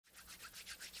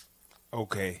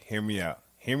Okay, hear me out.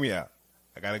 Hear me out.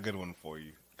 I got a good one for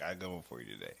you.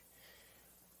 Today.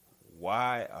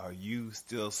 Why are you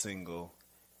still single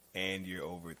and you're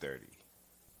over 30?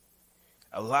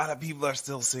 A lot of people are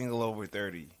still single over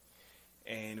 30.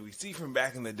 And we see from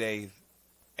back in the day,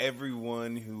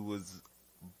 everyone who was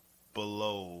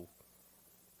below,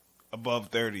 above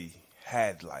 30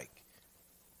 had like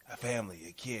a family,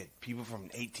 a kid. People from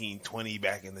 18, 20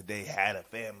 back in the day had a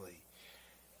family.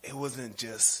 It wasn't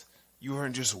just, you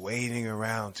weren't just waiting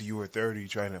around till you were 30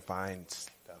 trying to find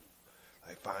stuff,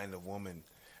 like find a woman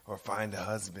or find a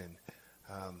husband.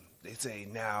 They say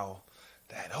now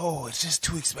that, it's just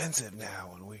too expensive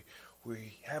now, and we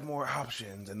have more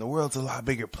options, and the world's a lot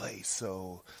bigger place,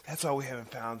 so that's why we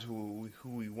haven't found who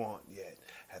we want yet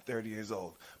at 30 years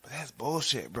old. But that's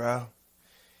bullshit, bro.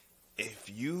 If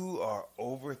you are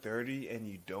over 30 and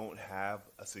you don't have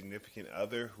a significant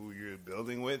other who you're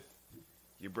building with,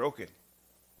 you're broken.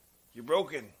 You're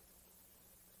broken.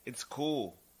 It's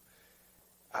cool.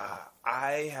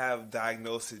 I have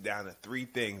diagnosed it down to 3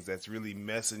 things that's really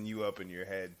messing you up in your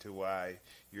head to why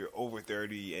you're over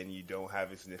 30 and you don't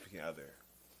have a significant other.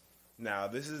 Now,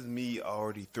 this is me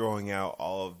already throwing out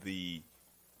all of the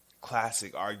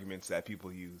classic arguments that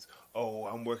people use. Oh,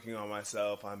 I'm working on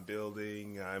myself, I'm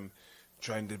building, I'm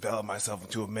trying to develop myself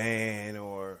into a man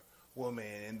or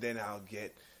woman, and then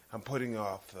I'm putting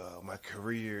off my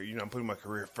career. I'm putting my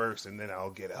career first, and then I'll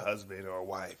get a husband or a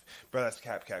wife. Bro, that's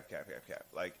cap.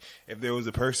 Like, if there was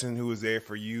a person who was there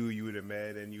for you, you would have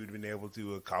met, and you would have been able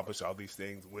to accomplish all these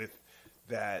things with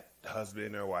that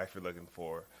husband or wife you're looking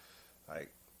for. Like,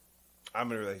 I'm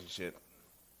in a relationship.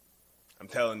 I'm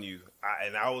telling you,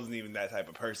 I wasn't even that type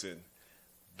of person,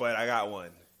 but I got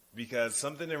one. Because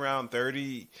something around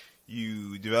 30,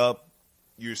 you develop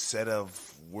your set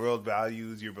of world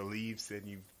values, your beliefs, and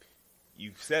you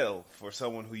settle for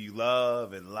someone who you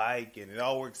love and like, and it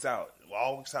all works out. It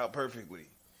all works out perfectly.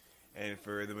 And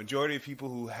for the majority of people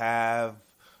who have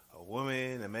a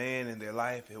woman, a man in their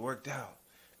life, it worked out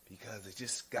because they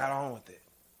just got on with it.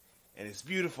 And it's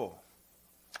beautiful.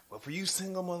 But for you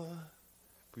single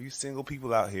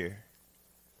people out here,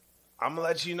 I'm going to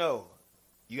let you know,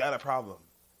 you got a problem.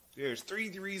 There's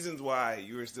 3 reasons why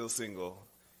you are still single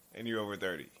and you're over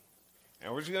 30.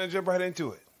 And we're just going to jump right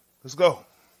into it. Let's go.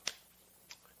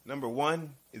 Number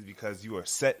 1 is because you are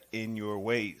set in your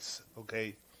ways,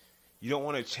 okay? You don't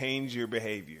want to change your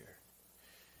behavior.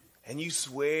 And you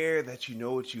swear that you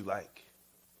know what you like.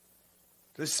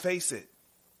 Let's face it.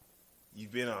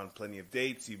 You've been on plenty of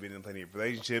dates. You've been in plenty of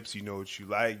relationships. You know what you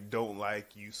like, don't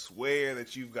like. You swear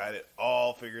that you've got it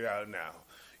all figured out now.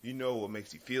 You know what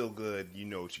makes you feel good. You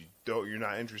know what you're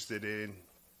not interested in.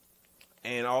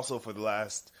 And also for the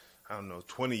last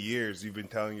 20 years, you've been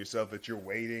telling yourself that you're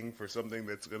waiting for something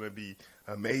that's going to be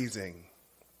amazing.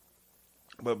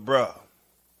 But bruh,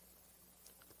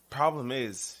 problem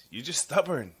is, you're just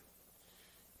stubborn.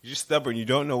 You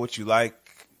don't know what you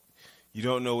like. You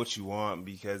don't know what you want,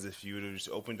 because if you would have just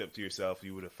opened up to yourself,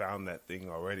 you would have found that thing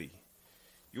already.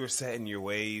 You are set in your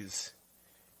ways,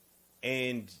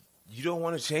 and you don't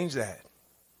want to change that.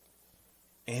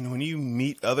 And when you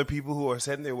meet other people who are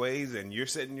set in their ways and you're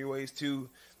set in your ways too,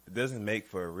 it doesn't make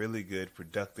for a really good,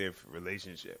 productive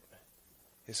relationship.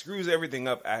 It screws everything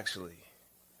up, actually.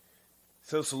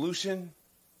 So solution,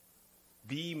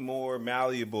 be more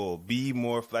malleable, be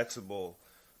more flexible.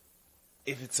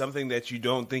 If it's something that you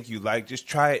don't think you like, just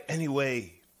try it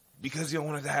anyway, because you don't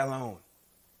want to die alone.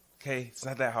 Okay? It's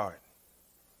not that hard.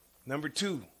 Number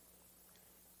 2,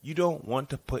 you don't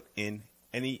want to put in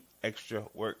any extra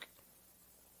work.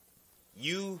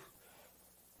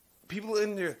 People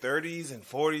in their 30s and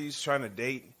 40s trying to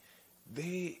date,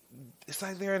 it's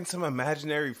like they're in some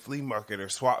imaginary flea market or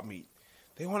swap meet.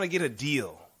 They want to get a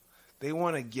deal. They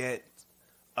want to get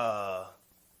a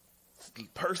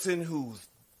person who's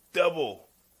double.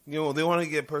 They want to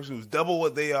get a person who's double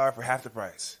what they are for half the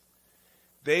price.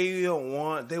 They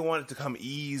want it to come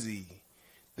easy.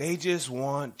 They just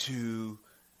want to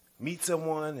meet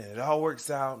someone and it all works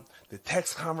out. The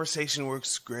text conversation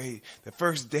works great. The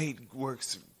first date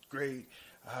works great.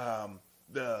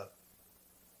 There's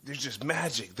just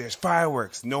magic. There's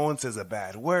fireworks. No one says a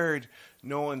bad word.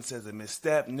 No one says a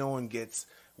misstep. No one gets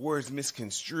words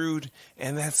misconstrued.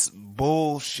 And that's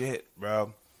bullshit,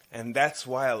 bro. And that's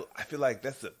why I feel like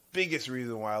that's the biggest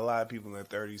reason why a lot of people in their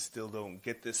 30s still don't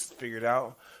get this figured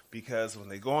out. Because when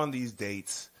they go on these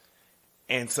dates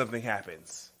and something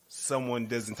happens, someone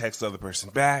doesn't text the other person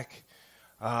back,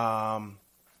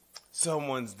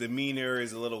 someone's demeanor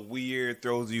is a little weird,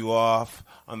 throws you off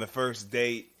on the first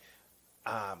date,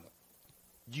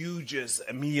 you just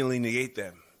immediately negate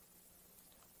them,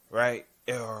 right?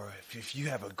 or if you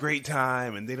have a great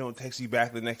time and they don't text you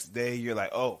back the next day, you're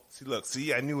like, oh,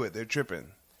 see, I knew it. They're tripping.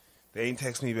 They ain't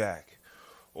text me back.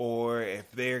 Or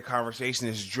if their conversation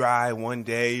is dry one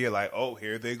day, you're like, oh,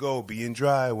 here they go, being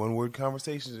dry, one-word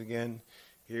conversations again.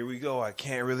 Here we go. I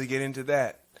can't really get into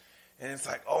that. And it's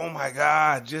like, oh, my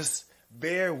God, just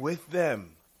bear with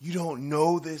them. You don't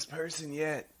know this person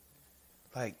yet.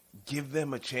 Like, give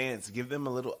them a chance. Give them a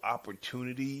little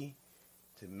opportunity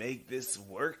to make this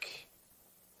work.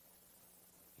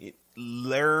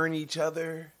 Learn each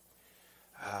other.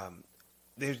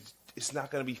 It's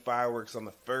not going to be fireworks on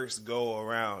the first go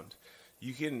around.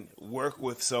 You can work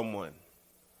with someone.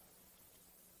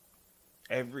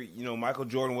 Michael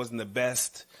Jordan wasn't the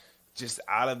best just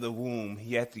out of the womb.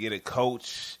 He had to get a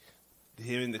coach.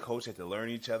 Him and the coach had to learn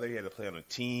each other. He had to play on a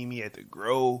team. He had to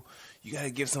grow. You got to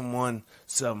give someone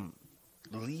some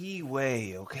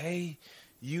leeway, okay?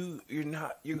 You're going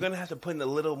to have to put in a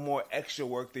little more extra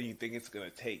work than you think it's going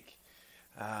to take.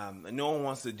 And no one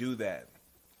wants to do that.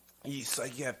 It's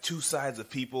like you have two sides of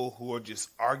people who are just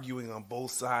arguing on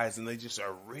both sides, and they just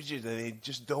are rigid, and they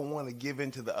just don't want to give in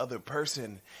to the other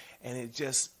person, and it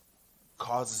just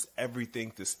causes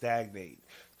everything to stagnate.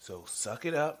 So suck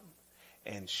it up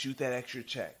and shoot that extra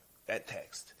check, that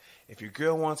text. If your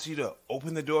girl wants you to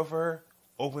open the door for her,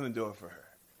 open the door for her.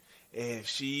 If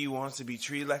she wants to be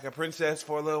treated like a princess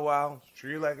for a little while,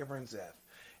 treat her like a princess.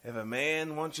 If a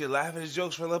man wants you to laugh at his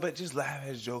jokes for a little bit, just laugh at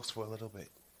his jokes for a little bit.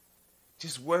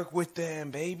 Just work with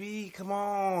them, baby. Come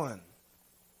on.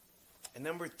 And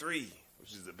number 3,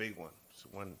 which is a big one, so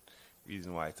one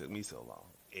reason why it took me so long,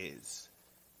 is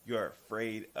you're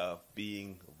afraid of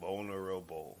being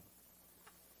vulnerable.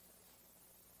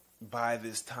 By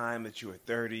this time that you are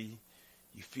 30,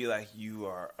 you feel like you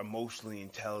are emotionally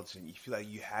intelligent. You feel like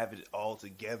you have it all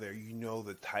together. You know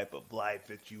the type of life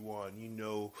that you want. You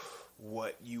know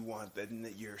what you want that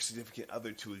your significant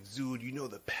other to exude. You know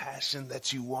the passion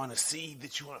that you want to see,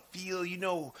 that you want to feel. You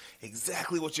know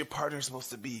exactly what your partner is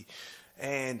supposed to be.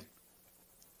 And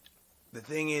the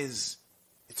thing is,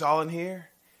 it's all in here,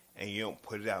 and you don't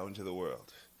put it out into the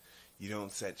world. You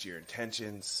don't set your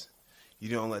intentions. You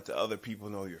don't let the other people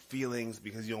know your feelings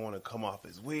because you don't want to come off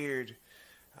as weird.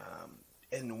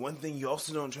 And one thing you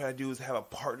also don't try to do is have a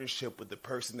partnership with the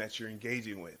person that you're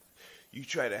engaging with. You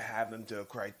try to have them to a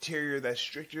criteria that's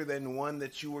stricter than one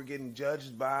that you were getting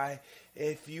judged by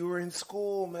if you were in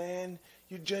school, man.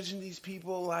 You're judging these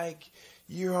people like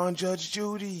you're on Judge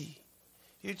Judy.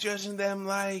 You're judging them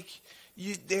like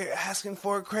they're asking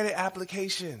for a credit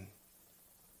application.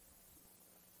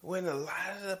 When a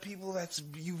lot of the people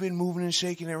you've been moving and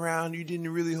shaking around, you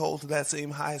didn't really hold to that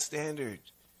same high standard.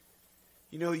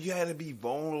 You had to be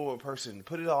vulnerable person.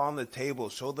 Put it all on the table.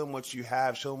 Show them what you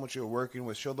have. Show them what you're working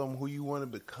with. Show them who you want to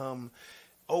become.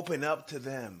 Open up to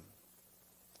them.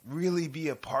 Really be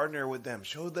a partner with them.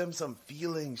 Show them some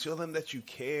feelings. Show them that you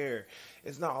care.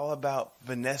 It's not all about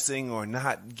finessing or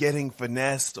not getting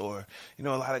finessed, or, a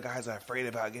lot of guys are afraid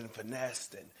about getting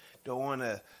finessed and don't want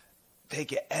to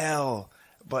take an L.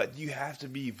 But you have to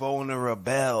be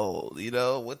vulnerable,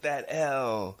 with that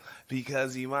L,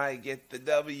 because you might get the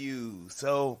W.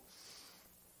 So,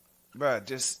 bruh,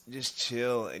 just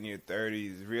chill in your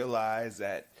 30s. Realize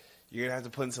that you're going to have to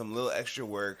put in some little extra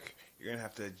work. You're going to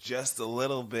have to adjust a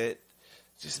little bit.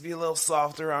 Just be a little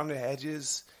softer around the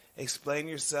edges. Explain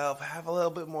yourself. Have a little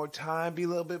bit more time. Be a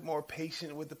little bit more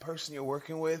patient with the person you're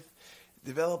working with.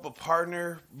 Develop a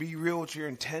partner. Be real with your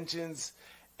intentions.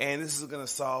 And this is going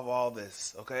to solve all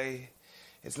this, okay?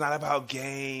 It's not about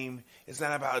game. It's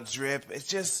not about drip. It's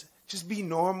just be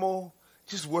normal.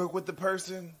 Just work with the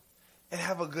person and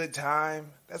have a good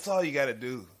time. That's all you got to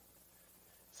do.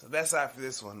 So that's all for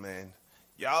this one, man.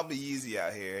 Y'all be easy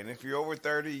out here. And if you're over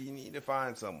 30, you need to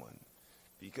find someone.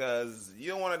 Because you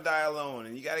don't want to die alone.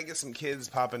 And you got to get some kids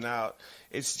popping out.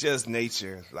 It's just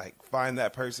nature. Like, find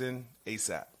that person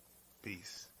ASAP.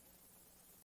 Peace.